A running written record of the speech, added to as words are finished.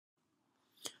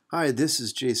Hi, this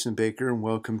is Jason Baker, and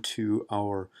welcome to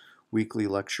our weekly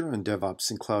lecture on DevOps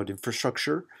and Cloud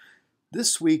Infrastructure.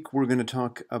 This week, we're going to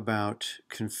talk about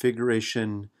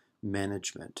configuration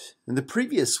management. In the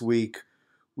previous week,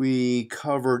 we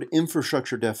covered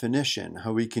infrastructure definition,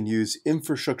 how we can use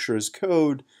infrastructure as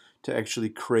code to actually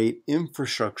create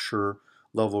infrastructure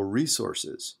level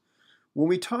resources. When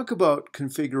we talk about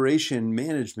configuration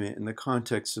management in the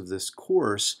context of this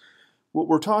course, what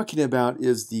we're talking about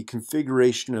is the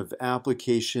configuration of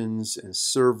applications and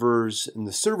servers and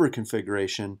the server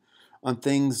configuration on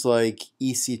things like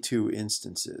EC2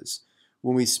 instances.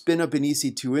 When we spin up an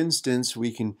EC2 instance,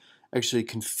 we can actually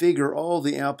configure all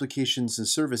the applications and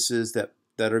services that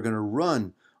are going to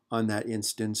run on that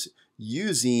instance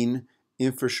using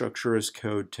infrastructure as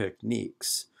code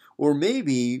techniques. Or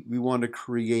maybe we want to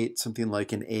create something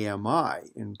like an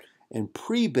AMI and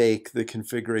pre-bake the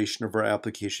configuration of our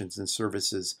applications and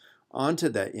services onto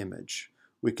that image.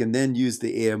 We can then use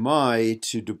the AMI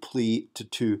to deploy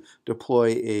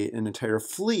an entire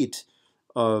fleet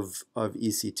of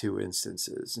EC2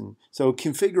 instances. And so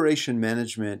configuration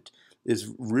management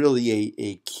is really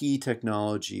a key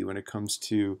technology when it comes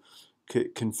to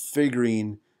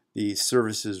configuring the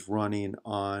services running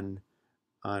on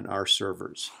our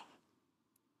servers.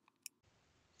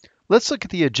 Let's look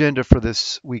at the agenda for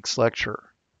this week's lecture.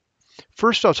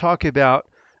 First, I'll talk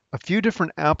about a few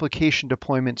different application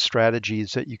deployment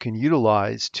strategies that you can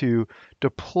utilize to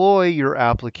deploy your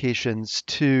applications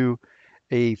to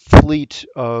a fleet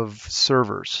of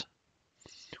servers.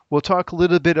 We'll talk a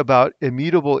little bit about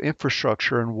immutable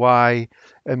infrastructure and why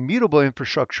immutable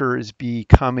infrastructure is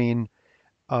becoming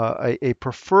a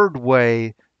preferred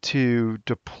way to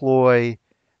deploy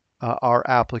our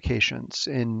applications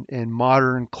in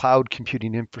modern cloud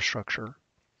computing infrastructure.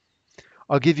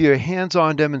 I'll give you a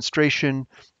hands-on demonstration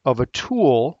of a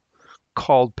tool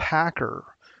called Packer,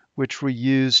 which we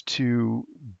use to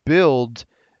build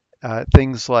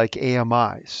things like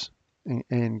AMIs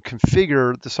and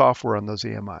configure the software on those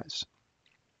AMIs.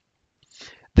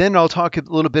 Then I'll talk a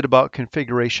little bit about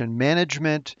configuration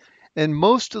management, and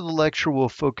most of the lecture will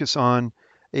focus on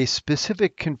a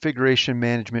specific configuration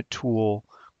management tool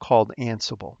called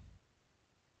Ansible.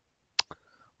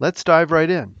 Let's dive right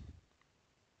in.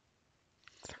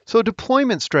 So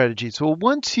deployment strategies. Well,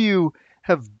 once you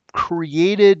have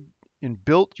created and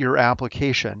built your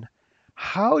application,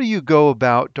 how do you go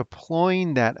about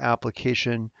deploying that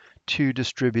application to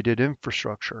distributed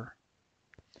infrastructure?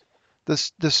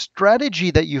 The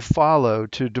strategy that you follow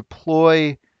to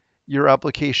deploy your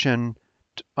application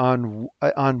on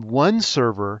one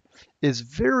server is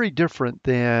very different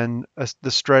than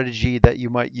the strategy that you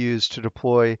might use to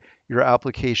deploy your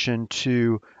application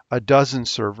to a dozen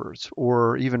servers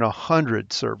or even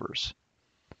 100 servers.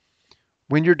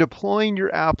 When you're deploying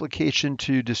your application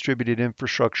to distributed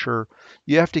infrastructure,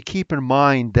 you have to keep in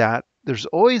mind that there's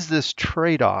always this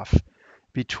trade-off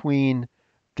between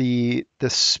the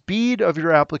speed of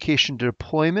your application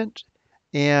deployment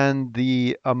and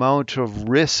the amount of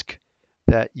risk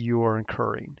that you are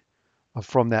incurring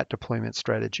from that deployment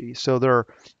strategy. So there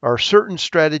are certain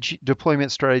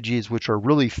deployment strategies which are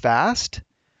really fast,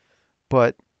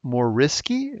 but more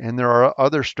risky, and there are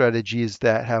other strategies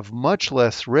that have much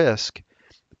less risk,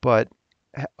 but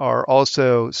are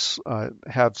also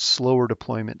have slower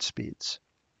deployment speeds.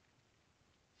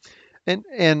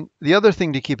 And the other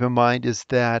thing to keep in mind is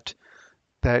that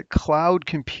cloud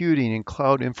computing and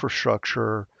cloud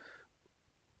infrastructure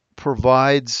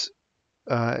provides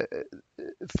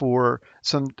for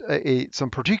some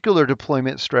particular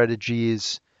deployment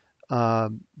strategies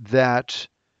that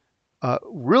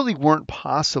really weren't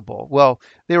possible. Well,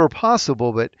 they were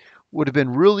possible, but would have been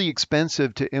really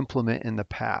expensive to implement in the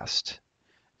past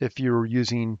if you were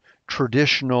using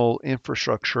traditional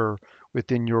infrastructure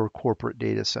within your corporate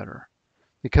data center.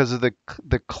 Because of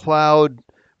the cloud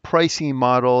pricing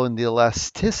model and the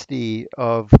elasticity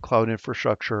of cloud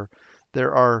infrastructure,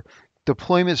 there are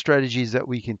deployment strategies that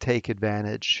we can take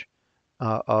advantage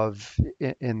of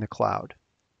in the cloud.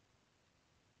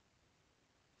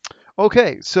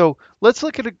 Okay, so let's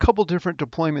look at a couple different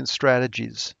deployment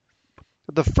strategies.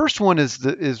 The first one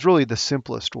is really the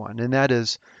simplest one, and that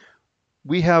is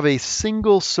we have a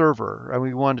single server and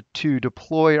we want to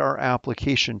deploy our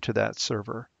application to that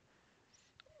server.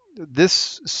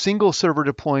 This single server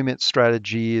deployment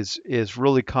strategy is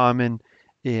really common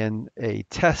in a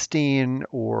testing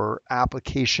or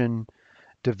application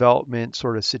development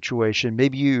sort of situation.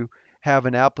 Maybe you have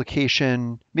an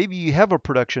application, maybe you have a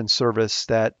production service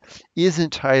that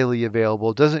isn't highly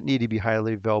available, doesn't need to be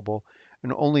highly available,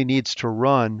 and only needs to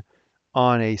run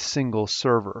on a single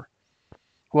server.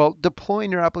 Well,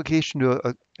 deploying your application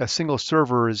to a single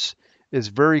server is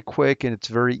very quick and it's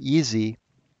very easy.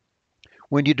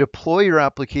 When you deploy your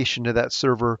application to that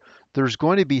server, there's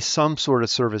going to be some sort of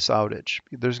service outage.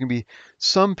 There's going to be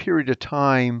some period of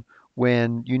time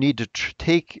when you need to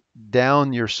take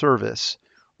down your service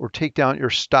or take down or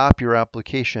stop your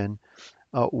application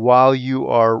while you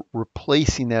are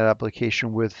replacing that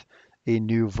application with a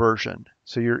new version.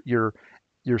 So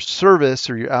your service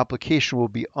or your application will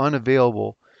be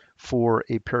unavailable for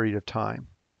a period of time.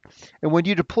 And when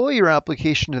you deploy your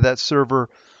application to that server,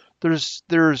 there's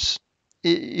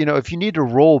if you need to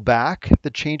roll back the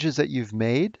changes that you've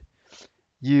made,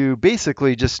 you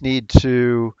basically just need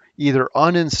to either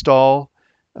uninstall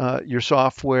your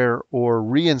software or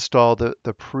reinstall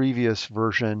the previous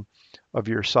version of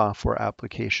your software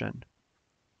application.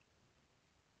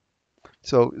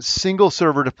 So single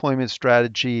server deployment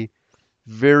strategy,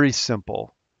 very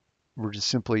simple. We're just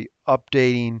simply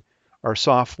updating our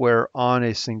software on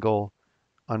a single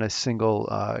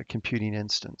computing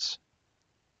instance.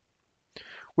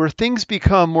 Where things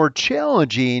become more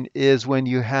challenging is when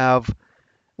your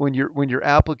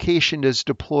application is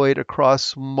deployed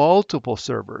across multiple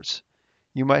servers.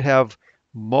 You might have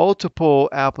multiple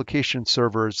application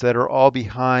servers that are all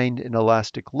behind an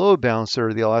elastic load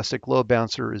balancer. The elastic load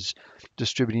balancer is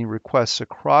distributing requests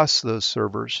across those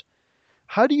servers.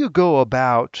 How do you go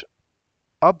about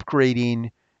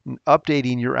upgrading and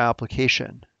updating your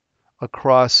application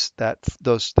across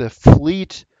the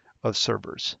fleet of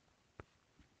servers?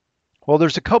 Well,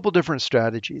 there's a couple different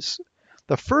strategies.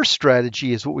 The first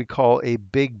strategy is what we call a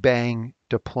big bang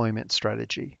deployment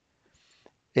strategy.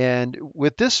 And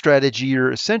with this strategy,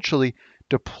 you're essentially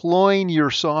deploying your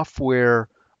software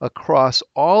across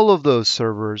all of those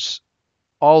servers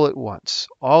all at once,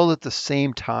 all at the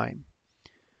same time.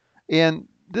 And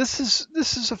this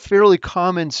is a fairly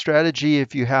common strategy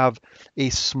if you have a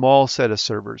small set of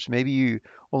servers. Maybe you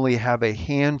only have a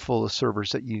handful of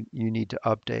servers that you need to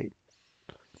update.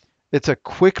 It's a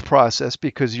quick process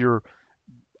because you're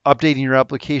updating your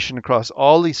application across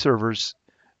all these servers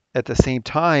at the same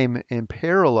time in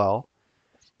parallel.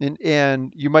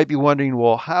 And you might be wondering,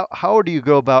 well, how do you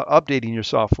go about updating your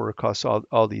software across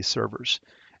all these servers?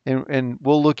 And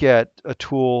we'll look at a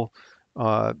tool,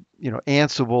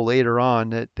 Ansible later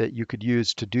on that you could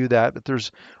use to do that. But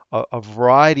there's a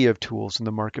variety of tools in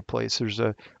the marketplace. There's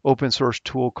an open source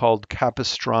tool called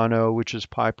Capistrano, which is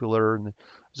popular. And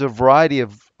there's a variety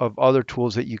of other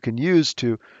tools that you can use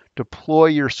to deploy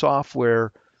your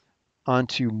software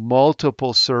onto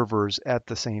multiple servers at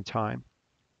the same time.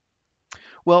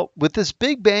 Well, with this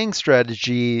big bang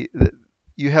strategy,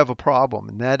 you have a problem,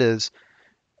 and that is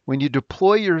when you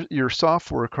deploy your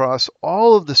software across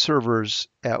all of the servers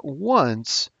at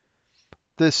once,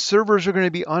 the servers are going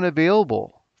to be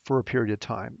unavailable for a period of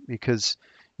time because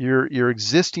your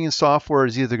existing software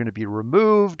is either going to be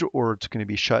removed or it's going to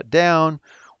be shut down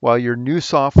while your new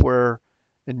software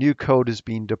and new code is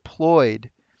being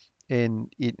deployed in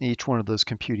each one of those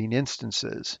computing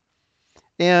instances.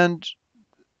 And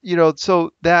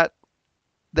so that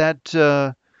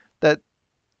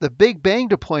the big bang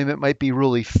deployment might be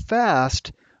really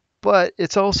fast, but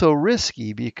it's also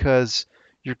risky because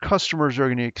your customers are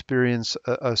going to experience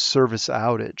a service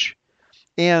outage.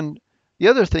 And the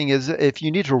other thing is if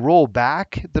you need to roll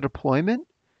back the deployment,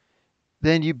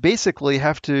 then you basically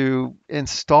have to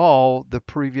install the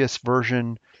previous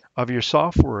version of your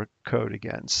software code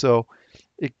again. So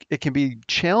it can be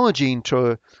challenging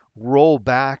to roll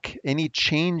back any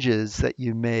changes that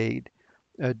you made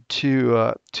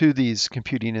to these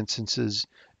computing instances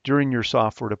during your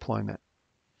software deployment.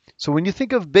 So when you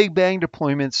think of big bang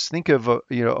deployments, think of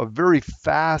a very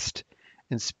fast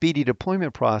and speedy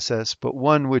deployment process, but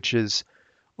one which is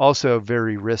also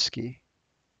very risky.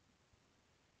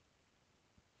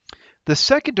 The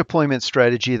second deployment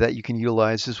strategy that you can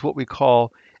utilize is what we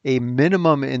call a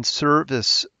minimum in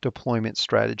service deployment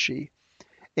strategy.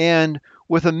 And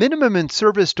with a minimum in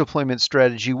service deployment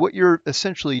strategy, what you're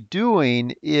essentially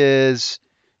doing is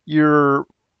you're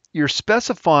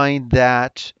specifying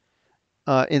that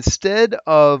instead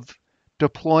of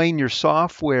deploying your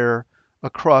software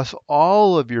across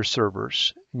all of your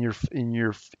servers in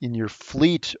your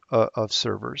fleet of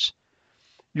servers,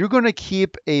 you're going to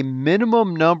keep a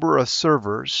minimum number of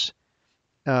servers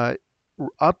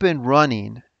up and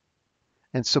running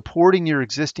and supporting your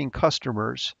existing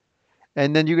customers.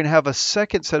 And then you're going to have a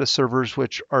second set of servers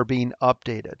which are being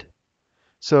updated.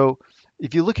 So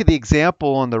if you look at the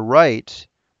example on the right,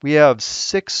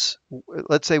 let's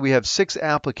say we have 6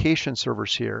 application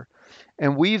servers here.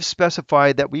 And we've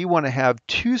specified that we want to have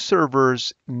 2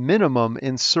 servers minimum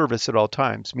in service at all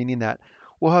times, meaning that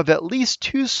we'll have at least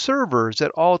 2 servers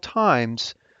at all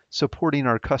times supporting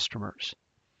our customers.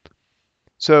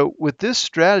 So with this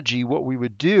strategy, what we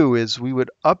would do is we would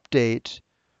update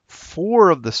 4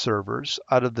 of the servers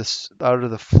out of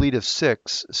the fleet of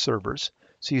 6 servers.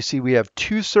 So you see we have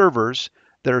 2 servers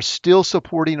that are still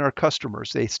supporting our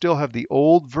customers. They still have the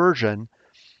old version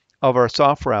of our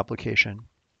software application.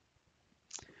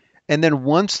 And then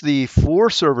once the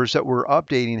 4 servers that we're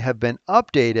updating have been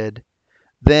updated,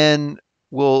 then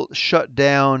we'll shut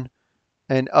down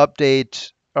and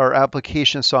update our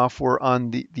application software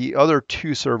on the other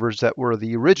 2 servers that were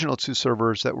the original 2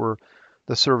 servers that were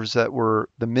the servers that were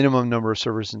the minimum number of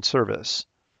servers in service.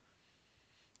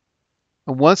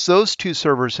 And once those 2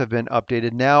 servers have been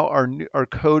updated, now our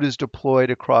code is deployed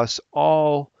across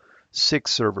all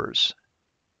 6 servers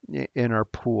in our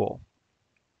pool.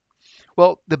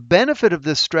 Well, the benefit of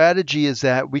this strategy is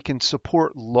that we can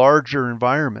support larger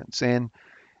environments, and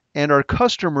our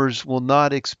customers will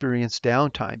not experience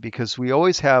downtime because we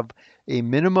always have a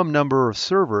minimum number of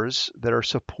servers that are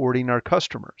supporting our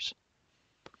customers.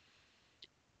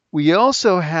 We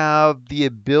also have the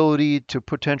ability to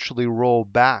potentially roll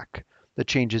back the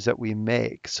changes that we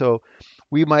make. So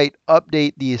we might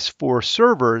update these 4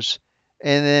 servers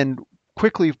and then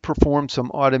quickly perform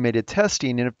some automated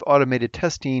testing. And if automated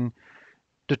testing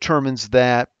determines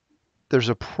that there's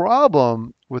a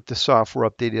problem with the software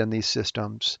updated on these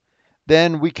systems,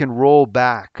 then we can roll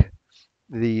back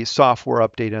the software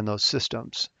update on those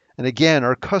systems. And again,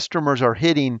 our customers are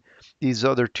hitting these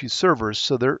other 2 servers,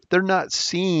 so they're not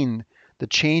seeing the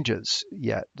changes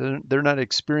yet. They're not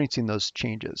experiencing those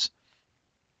changes.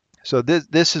 So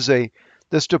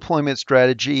this deployment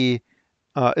strategy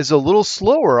is a little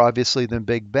slower, obviously, than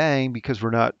Big Bang because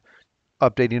we're not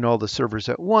updating all the servers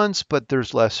at once, but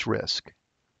there's less risk.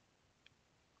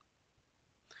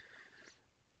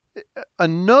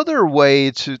 Another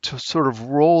way to sort of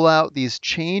roll out these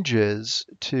changes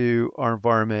to our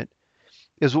environment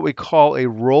is what we call a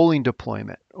rolling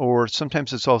deployment, or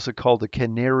sometimes it's also called a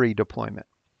canary deployment.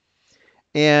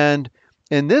 And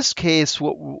in this case,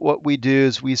 what we do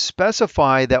is we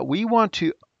specify that we want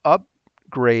to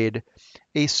upgrade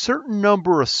a certain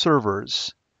number of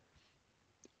servers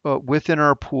within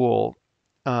our pool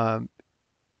at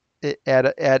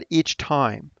each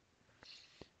time.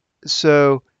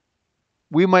 So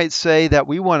we might say that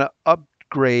we want to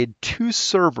upgrade 2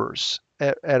 servers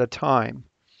at a time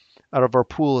out of our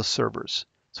pool of servers.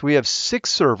 So we have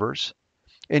 6 servers,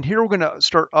 and here we're going to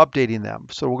start updating them.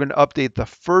 So we're going to update the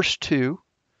first 2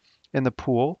 in the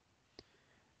pool,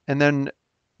 and then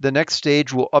the next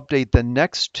stage we'll update the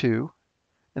next 2,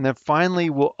 and then finally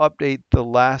we'll update the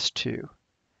last 2.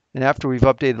 And after we've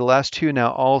updated the last 2,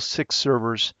 now all 6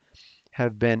 servers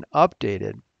have been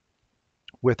updated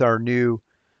with our new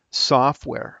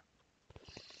software.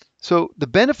 So the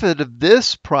benefit of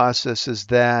this process is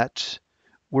that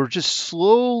we're just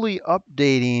slowly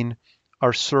updating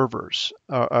our servers,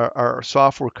 our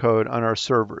software code on our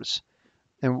servers,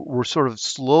 and we're sort of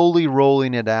slowly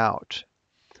rolling it out.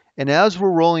 And as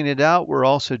we're rolling it out, we're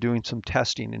also doing some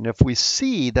testing. And if we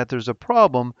see that there's a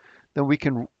problem, then we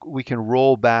can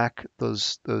roll back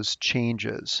those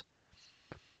changes.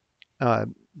 So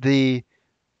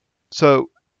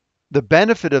the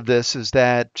benefit of this is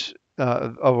that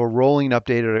of a rolling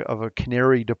update of a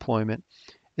canary deployment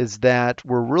is that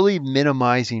we're really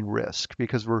minimizing risk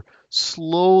because we're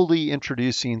slowly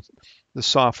introducing the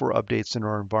software updates in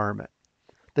our environment.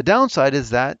 The downside is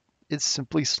that it's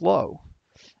simply slow.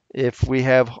 If we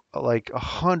have like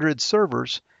 100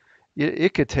 servers,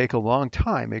 it could take a long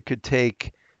time. It could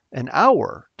take an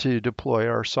hour to deploy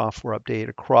our software update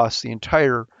across the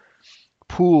entire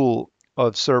pool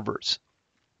of servers.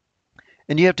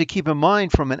 And you have to keep in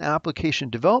mind from an application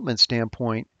development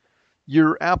standpoint,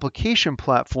 your application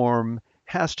platform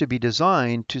has to be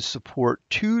designed to support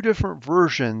 2 different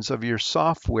versions of your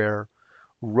software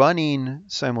running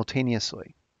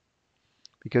simultaneously.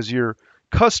 Because your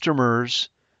customers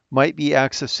might be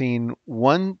accessing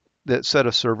one set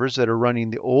of servers that are running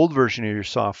the old version of your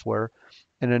software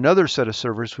and another set of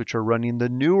servers which are running the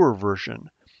newer version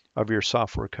of your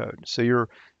software code. So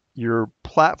your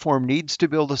platform needs to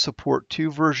be able to support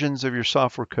 2 versions of your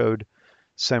software code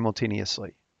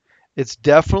simultaneously. It's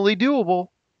definitely doable.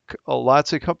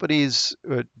 Lots of companies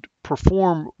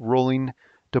perform rolling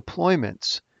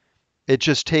deployments. It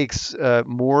just takes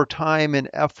more time and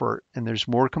effort, and there's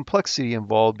more complexity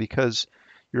involved because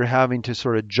you're having to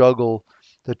sort of juggle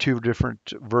the 2 different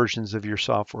versions of your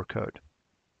software code.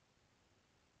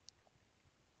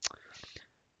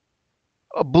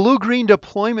 A blue-green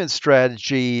deployment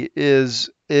strategy is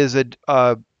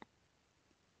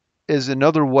is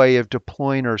another way of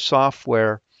deploying our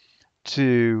software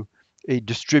to a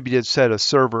distributed set of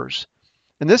servers.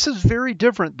 And this is very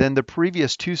different than the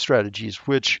previous two strategies,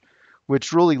 which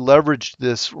really leveraged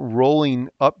this rolling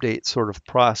update sort of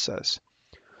process.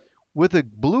 With a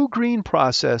blue-green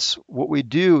process, what we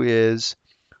do is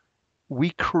we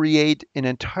create an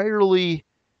entirely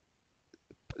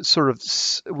sort of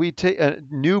we take a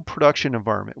new production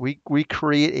environment. We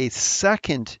create a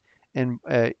second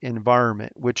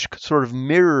environment which sort of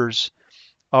mirrors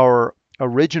our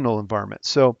original environment.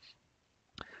 So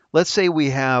let's say we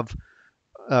have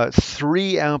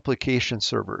three application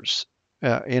servers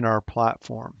in our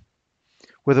platform.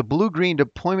 With a blue-green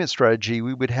deployment strategy,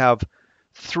 we would have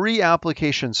three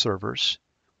application servers,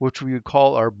 which we would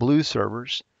call our blue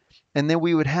servers, and then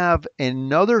we would have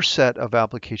another set of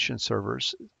application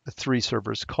servers, three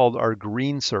servers, called our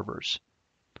green servers.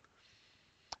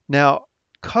 Now,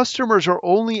 customers are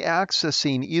only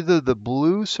accessing either the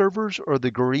blue servers or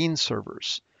the green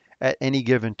servers at any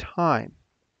given time.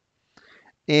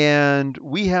 And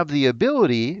we have the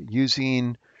ability,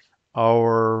 using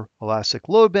our Elastic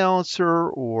Load Balancer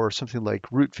or something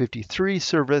like Route 53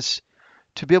 service,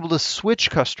 to be able to switch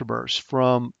customers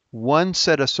from one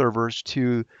set of servers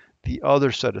to the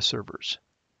other set of servers.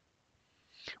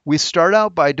 We start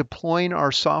out by deploying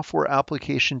our software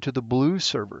application to the blue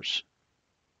servers.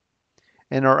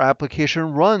 And our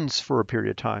application runs for a period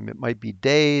of time. It might be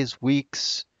days,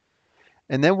 weeks.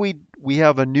 And then we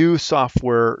have a new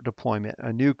software deployment,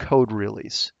 a new code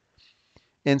release.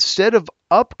 Instead of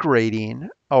upgrading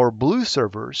our blue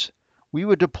servers, we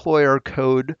would deploy our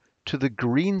code to the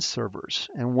green servers.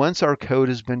 And once our code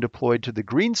has been deployed to the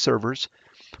green servers,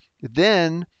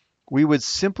 then we would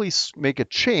simply make a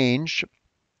change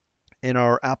in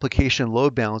our application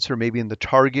load balancer, maybe in the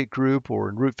target group or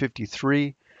in Route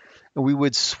 53, and we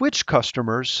would switch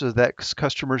customers so that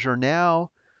customers are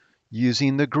now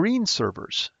using the green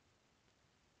servers.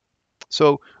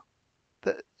 So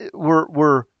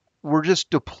we're just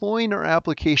deploying our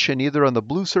application either on the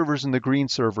blue servers and the green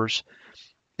servers,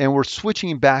 and we're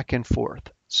switching back and forth.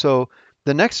 So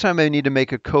the next time I need to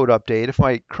make a code update, if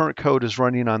my current code is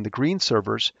running on the green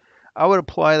servers, I would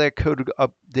apply that code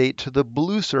update to the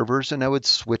blue servers and I would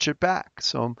switch it back.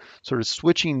 So I'm sort of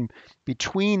switching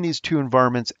between these two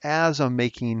environments as I'm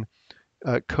making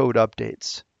code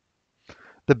updates.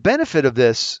 The benefit of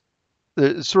this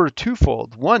is sort of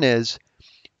twofold. One is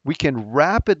we can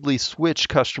rapidly switch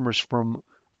customers from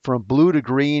blue to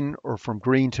green or from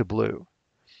green to blue.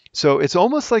 So it's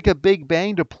almost like a big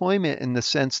bang deployment in the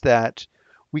sense that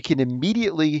we can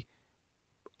immediately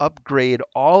upgrade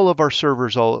all of our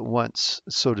servers all at once,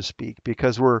 so to speak,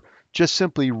 because we're just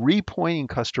simply repointing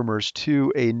customers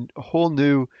to a whole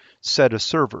new set of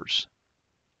servers.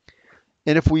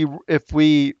 And if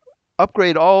we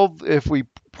upgrade if we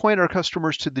point our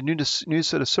customers to the new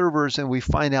set of servers and we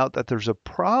find out that there's a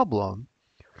problem,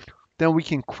 then we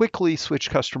can quickly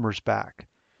switch customers back.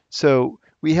 So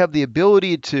we have the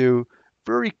ability to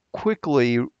very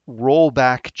quickly roll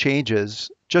back changes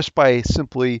just by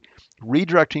simply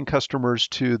redirecting customers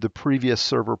to the previous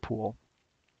server pool.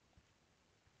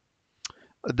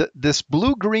 This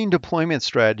blue-green deployment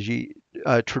strategy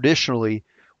traditionally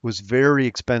was very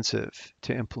expensive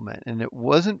to implement, and it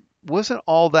wasn't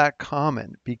all that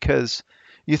common because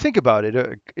you think about it,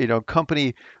 a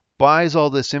company buys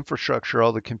all this infrastructure,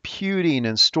 all the computing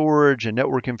and storage and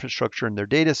network infrastructure in their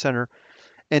data center,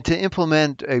 and to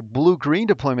implement a blue-green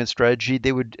deployment strategy,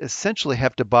 they would essentially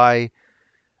have to buy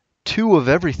two of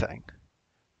everything.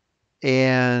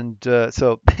 And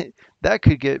so that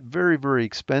could get very, very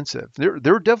expensive. There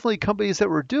were definitely companies that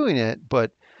were doing it,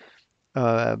 but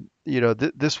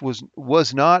this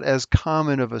was not as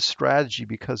common of a strategy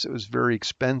because it was very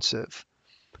expensive.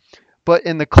 But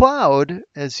in the cloud,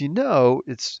 as you know,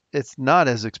 it's not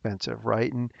as expensive,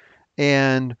 right?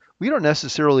 And we don't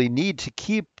necessarily need to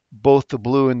keep both the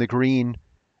blue and the green,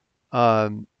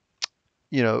 um,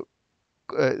 you know,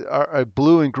 our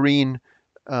blue and green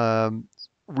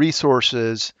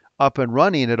resources up and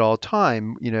running at all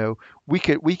time. We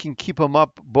can keep them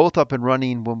both up and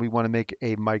running when we want to make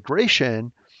a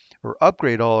migration or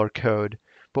upgrade all our code.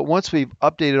 But once we've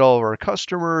updated all of our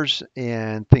customers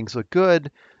and things look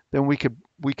good, then we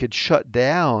could shut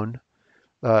down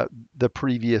the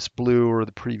previous blue or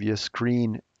the previous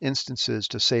green instances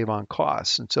to save on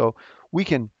costs. And so we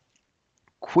can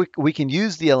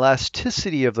use the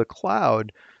elasticity of the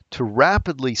cloud to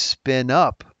rapidly spin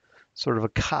up sort of a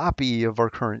copy of our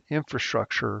current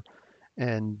infrastructure,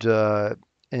 and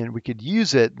we could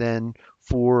use it then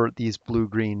for these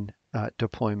blue-green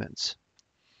deployments.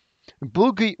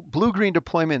 Blue-green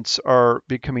deployments are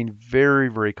becoming very,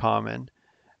 very common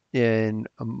in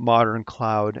modern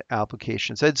cloud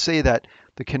applications. I'd say that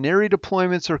the canary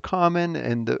deployments are common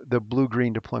and the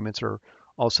blue-green deployments are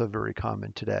also very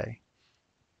common today.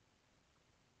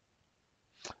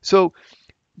 So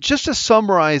just to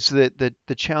summarize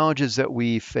the challenges that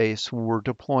we face when we're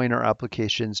deploying our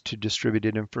applications to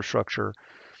distributed infrastructure,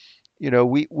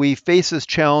 we face this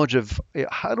challenge of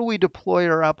how do we deploy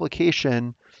our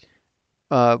application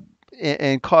uh,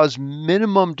 and cause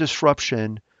minimum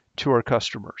disruption to our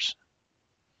customers.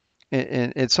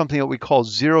 And it's something that we call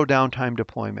zero downtime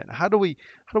deployment. How do we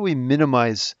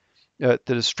minimize the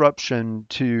disruption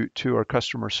to our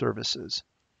customer services?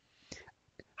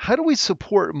 How do we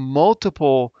support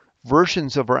multiple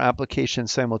versions of our application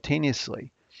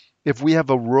simultaneously? If we have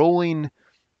a rolling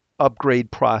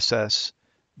upgrade process,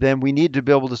 then we need to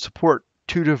be able to support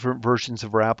two different versions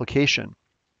of our application.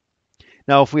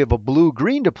 Now, if we have a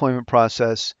blue-green deployment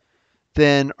process,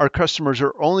 then our customers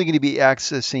are only going to be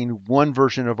accessing one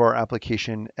version of our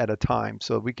application at a time.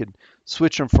 So we could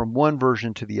switch them from one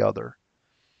version to the other.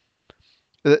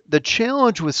 The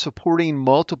challenge with supporting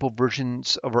multiple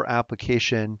versions of our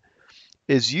application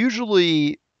is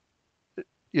usually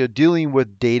dealing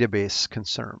with database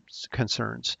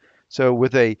concerns. So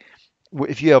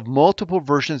if you have multiple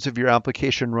versions of your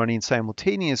application running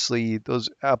simultaneously, those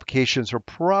applications are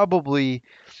probably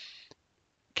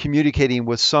communicating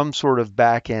with some sort of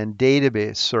backend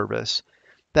database service.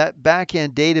 That backend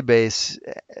database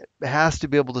has to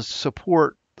be able to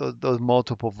support those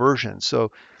multiple versions.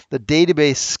 So the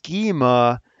database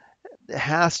schema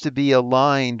has to be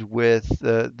aligned with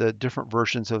the different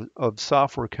versions of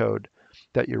software code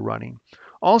that you're running.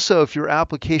 Also, if your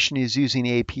application is using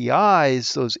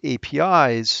APIs, those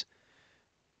APIs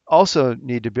also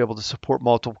need to be able to support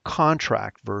multiple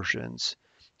contract versions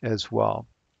as well.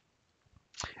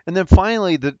 And then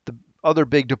finally, the other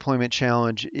big deployment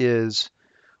challenge is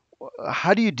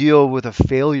how do you deal with a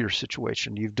failure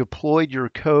situation? You've deployed your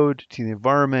code to the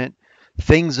environment,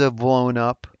 things have blown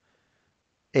up,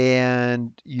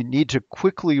 and you need to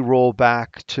quickly roll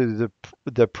back to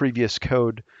the previous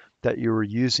code that you were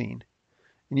using.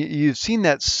 And you've seen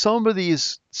that some of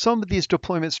these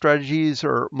deployment strategies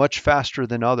are much faster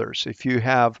than others. If you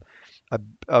have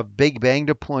a big bang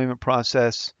deployment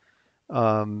process,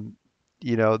 um,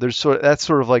 that's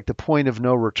sort of like the point of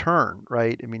no return,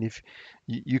 right? I mean, if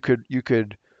you could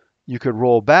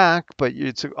roll back, but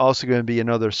it's also going to be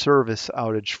another service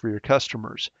outage for your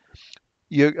customers.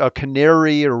 A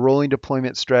canary or rolling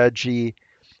deployment strategy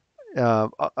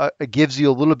it gives you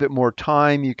a little bit more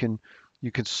time. You can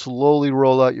slowly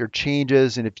roll out your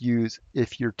changes, and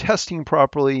if you're testing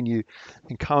properly and you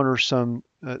encounter some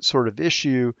sort of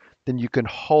issue, then you can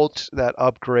halt that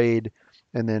upgrade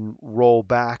and then roll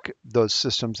back those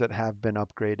systems that have been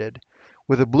upgraded.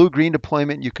 With a blue-green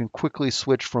deployment, you can quickly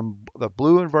switch from the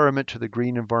blue environment to the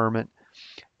green environment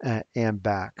and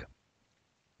back.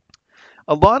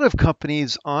 A lot of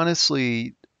companies,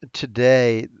 honestly,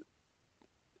 today,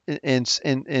 and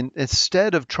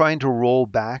instead of trying to roll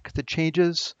back the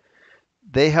changes,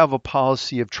 they have a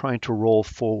policy of trying to roll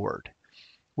forward,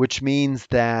 which means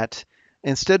that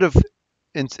instead of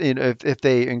if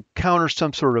they encounter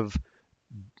some sort of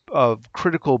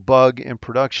critical bug in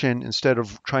production, instead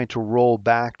of trying to roll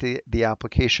back the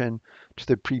application to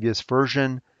the previous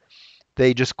version,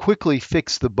 they just quickly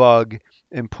fix the bug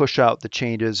and push out the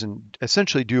changes and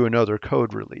essentially do another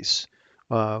code release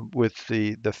with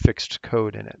the fixed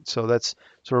code in it. So that's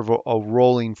sort of a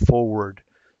rolling forward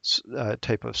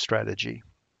type of strategy.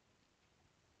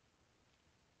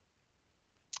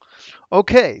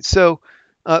 Okay, so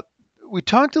uh, we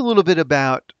talked a little bit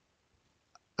about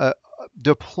uh,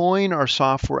 deploying our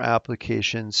software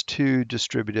applications to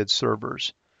distributed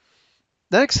servers.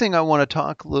 The next thing I want to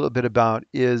talk a little bit about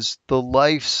is the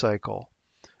life cycle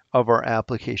of our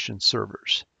application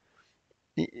servers.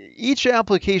 Each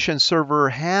application server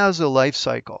has a life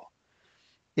cycle,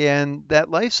 and that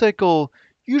life cycle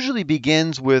usually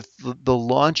begins with the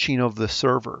launching of the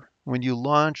server. When you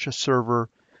launch a server,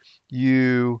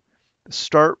 you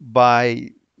start by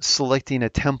selecting a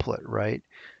template, right?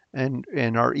 And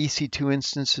in our EC2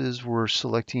 instances, we're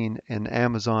selecting an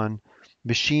Amazon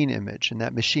machine image, and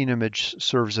that machine image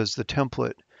serves as the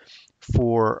template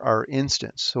for our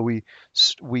instance. So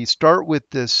we start with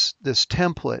this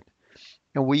template,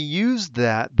 and we use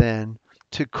that then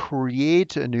to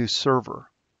create a new server.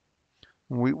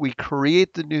 We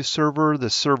create the new server, the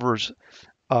server's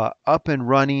up and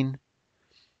running.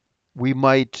 We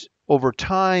might, over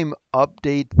time,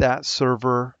 update that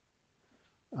server.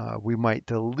 We might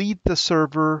delete the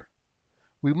server.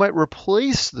 we might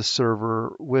replace the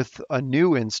server with a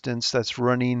new instance that's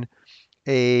running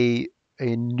a,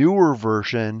 a newer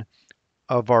version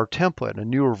of our template, a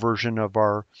newer version of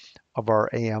our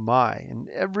AMI. And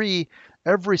every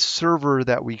server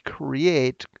that we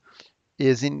create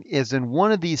is in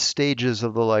one of these stages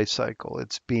of the life cycle.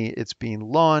 It's being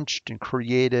launched and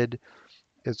created,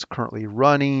 it's currently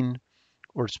running,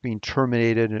 or it's being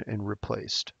terminated and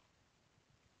replaced.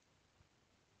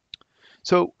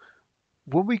 So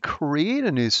when we create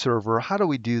a new server, how do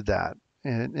we do that?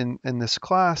 And in this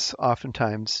class,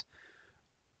 oftentimes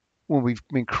when we've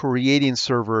been creating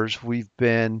servers, we've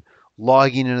been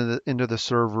logging into the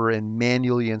server and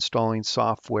manually installing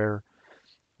software,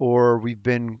 or we've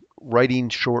been writing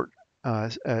short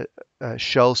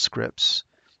shell scripts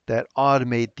that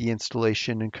automate the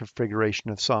installation and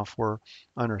configuration of software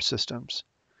on our systems.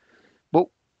 But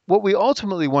what we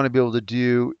ultimately want to be able to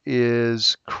do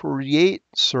is create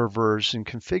servers and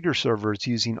configure servers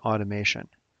using automation.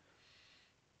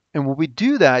 And when we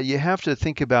do that, you have to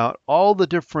think about all the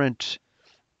different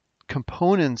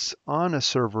components on a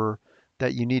server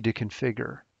that you need to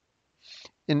configure.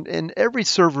 And every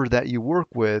server that you work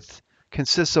with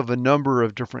consists of a number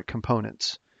of different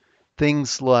components.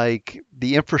 Things like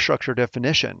the infrastructure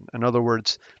definition. In other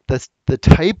words, that's the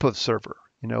type of server.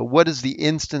 What is the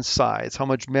instance size? How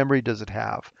much memory does it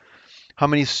have? How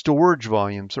many storage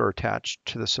volumes are attached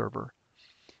to the server?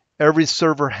 Every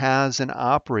server has an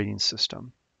operating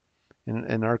system.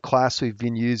 In our class, we've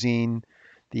been using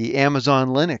the Amazon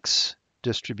Linux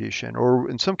distribution, or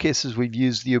in some cases, we've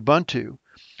used the Ubuntu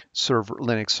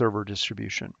Linux server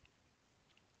distribution.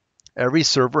 Every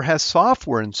server has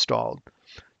software installed,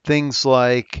 things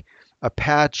like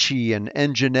Apache and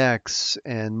Nginx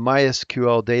and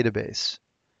MySQL database.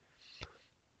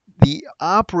 The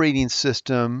operating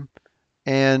system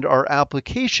and our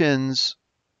applications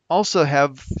also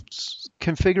have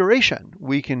configuration.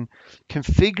 We can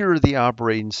configure the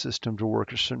operating system to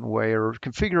work a certain way or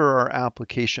configure our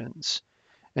applications.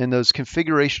 And those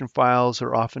configuration files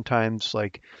are oftentimes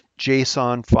like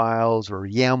JSON files or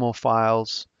YAML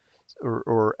files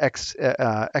or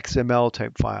XML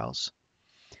type files.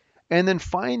 And then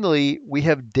finally, we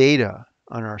have data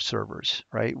on our servers,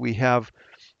 right? We have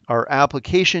our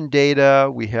application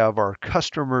data, we have our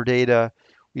customer data,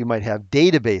 we might have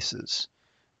databases,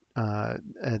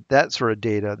 that sort of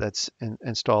data that's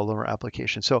installed in our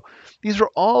application. So these are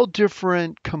all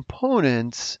different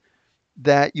components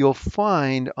that you'll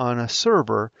find on a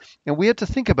server. And we have to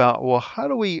think about, well, how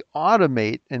do we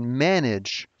automate and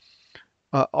manage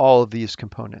all of these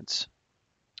components?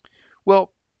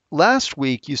 Well, last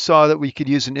week you saw that we could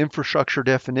use an infrastructure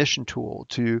definition tool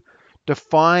to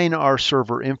define our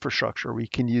server infrastructure. We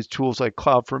can use tools like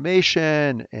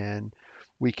CloudFormation, and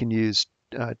we can use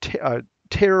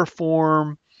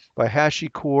Terraform by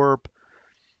HashiCorp.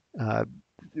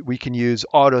 We can use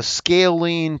auto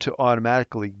scaling to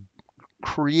automatically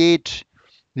create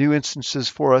new instances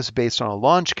for us based on a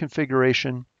launch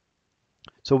configuration.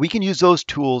 So we can use those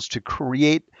tools to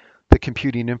create the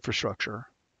computing infrastructure.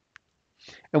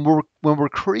 And when we're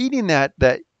creating that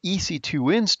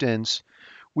EC2 instance,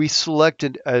 we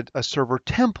selected a server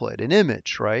template, an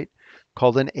image, right,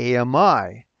 called an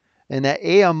AMI. And that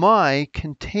AMI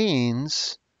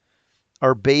contains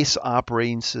our base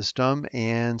operating system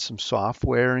and some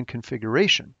software and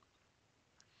configuration.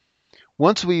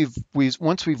 Once we've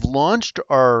launched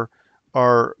our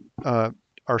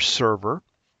server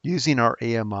using our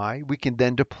AMI, we can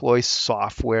then deploy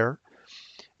software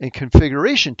and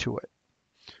configuration to it.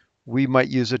 We might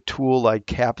use a tool like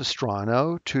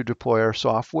Capistrano to deploy our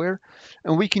software,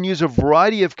 and we can use a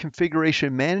variety of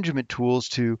configuration management tools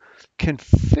to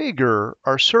configure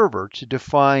our server, to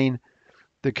define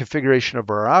the configuration of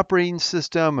our operating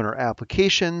system and our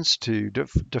applications, to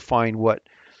define what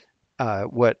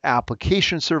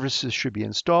application services should be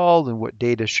installed and what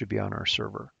data should be on our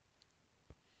server.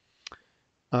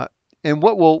 And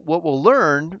what we'll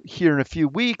learn here in a few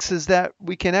weeks is that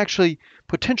we can actually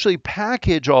potentially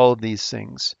package all of these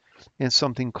things in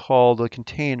something called a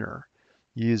container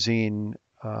using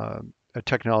a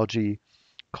technology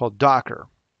called Docker.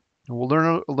 And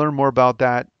we'll learn more about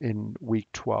that in week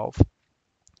 12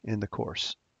 in the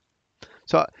course.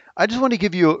 So I just want to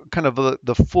give you kind of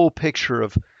the full picture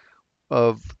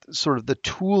of sort of the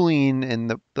tooling and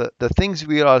the things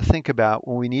we ought to think about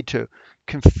when we need to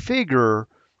configure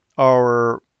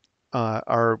our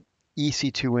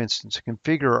EC2 instance,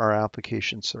 configure our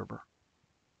application server.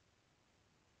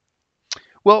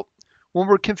 Well, when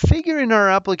we're configuring our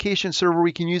application server,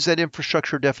 we can use that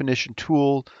infrastructure definition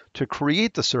tool to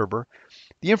create the server.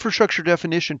 The infrastructure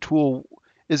definition tool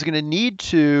is going to need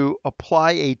to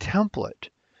apply a template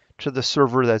to the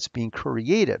server that's being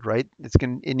created, right?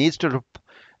 It needs to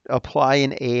apply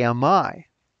an AMI.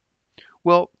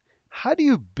 Well, how do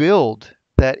you build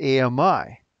that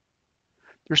AMI?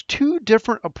 There's two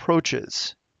different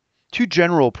approaches, two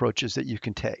general approaches that you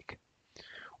can take.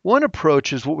 One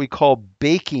approach is what we call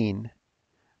baking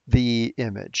the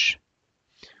image.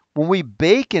 When we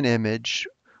bake an image,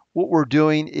 what we're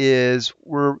doing is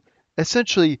we're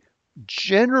essentially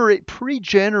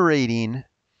pre-generating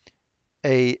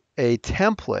a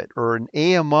template or an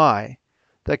AMI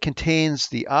that contains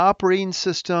the operating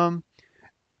system,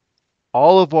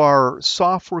 all of our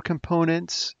software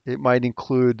components. It might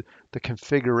include the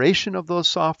configuration of those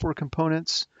software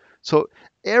components. So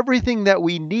everything that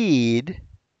we need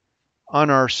on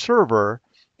our server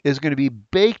is going to be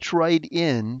baked right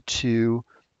into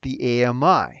the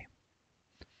AMI.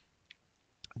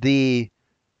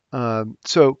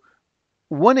 So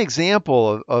one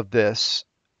example of this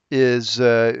is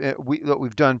what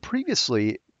we've done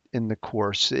previously in the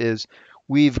course is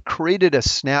we've created a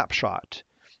snapshot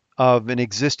of an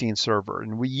existing server,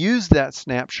 and we use that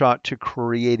snapshot to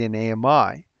create an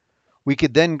AMI. We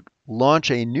could then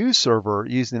launch a new server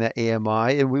using that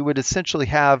AMI, and we would essentially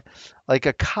have like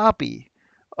a copy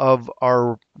of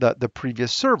the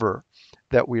previous server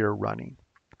that we are running.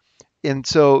 And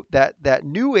so that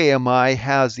new AMI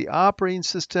has the operating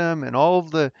system and all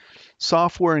of the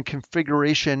software and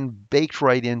configuration baked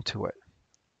right into it.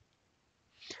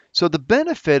 So the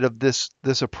benefit of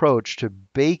this approach to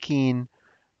baking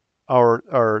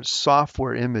our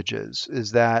software images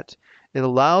is that it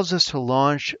allows us to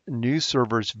launch new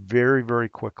servers very, very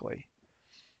quickly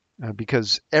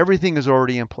because everything is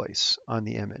already in place on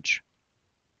the image.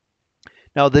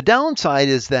 Now, the downside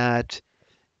is that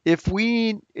if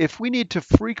we need to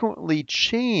frequently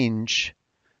change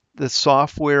the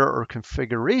software or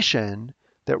configuration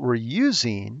that we're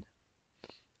using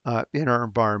in our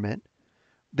environment,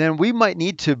 then we might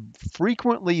need to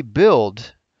frequently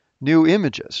build new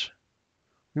images.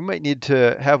 We might need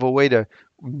to have a way to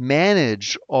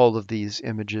manage all of these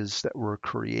images that we're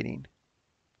creating.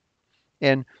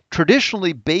 And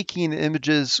traditionally, baking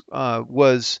images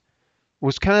was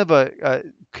kind of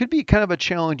could be kind of a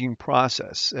challenging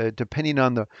process, depending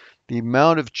on the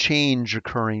amount of change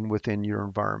occurring within your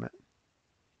environment.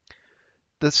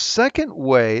 The second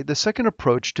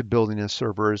approach to building a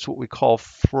server is what we call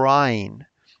frying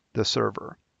the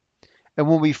server. And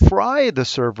when we fry the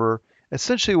server,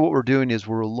 essentially what we're doing is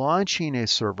we're launching a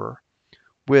server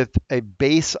with a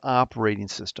base operating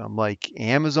system like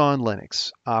Amazon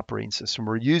Linux operating system.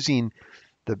 We're using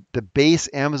the base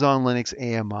Amazon Linux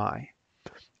AMI.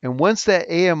 And once that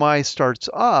AMI starts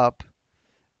up,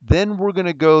 then we're going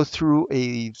to go through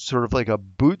a sort of like a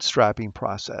bootstrapping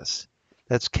process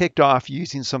that's kicked off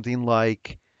using something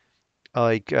like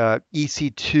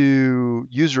EC2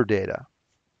 user data.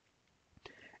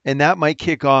 And that might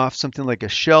kick off something like a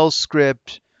shell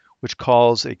script, which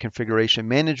calls a configuration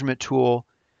management tool.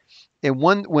 And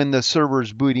when the server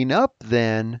is booting up,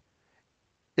 then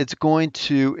it's going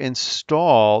to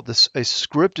install a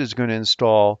script is going to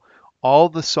install all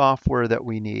the software that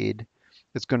we need.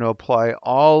 It's going to apply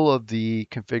all of the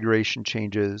configuration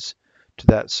changes to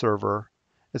that server.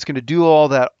 It's going to do all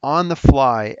that on the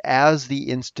fly as the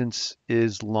instance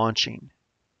is launching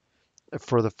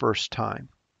for the first time.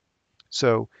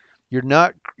 So you're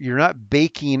not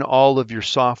baking all of your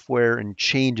software and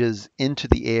changes into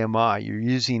the AMI. You're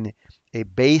using a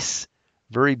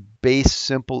very base,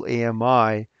 simple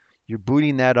AMI. You're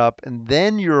booting that up, and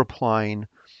then you're applying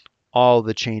all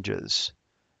the changes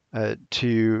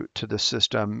to the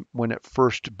system when it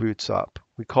first boots up.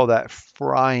 We call that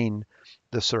frying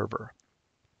the server.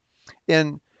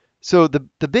 And so the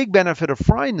big benefit of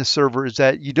frying the server is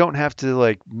that you don't have to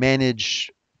like manage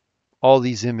all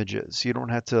these images. You don't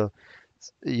have to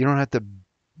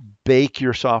bake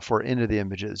your software into the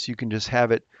images. You can just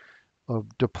have it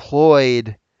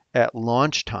deployed at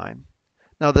launch time.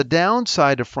 Now, the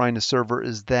downside of frying the server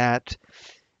is that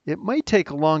it might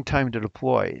take a long time to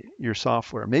deploy your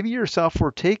software. Maybe your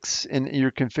software and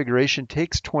your configuration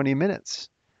takes 20 minutes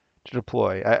to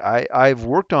deploy. I've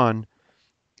worked on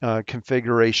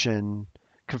configurations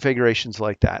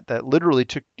like that literally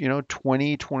took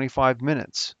 20, 25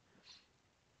 minutes.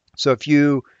 So if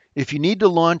you need to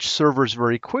launch servers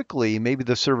very quickly, maybe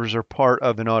the servers are part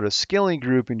of an auto scaling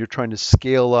group and you're trying to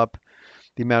scale up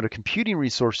the amount of computing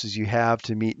resources you have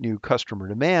to meet new customer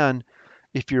demand.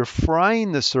 If you're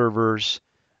frying the servers,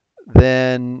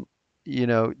 then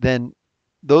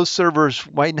those servers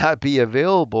might not be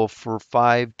available for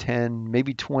 5, 10,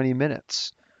 maybe 20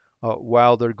 minutes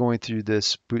while they're going through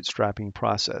this bootstrapping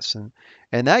process. And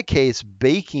in that case,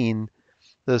 baking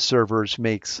the servers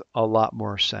makes a lot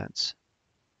more sense.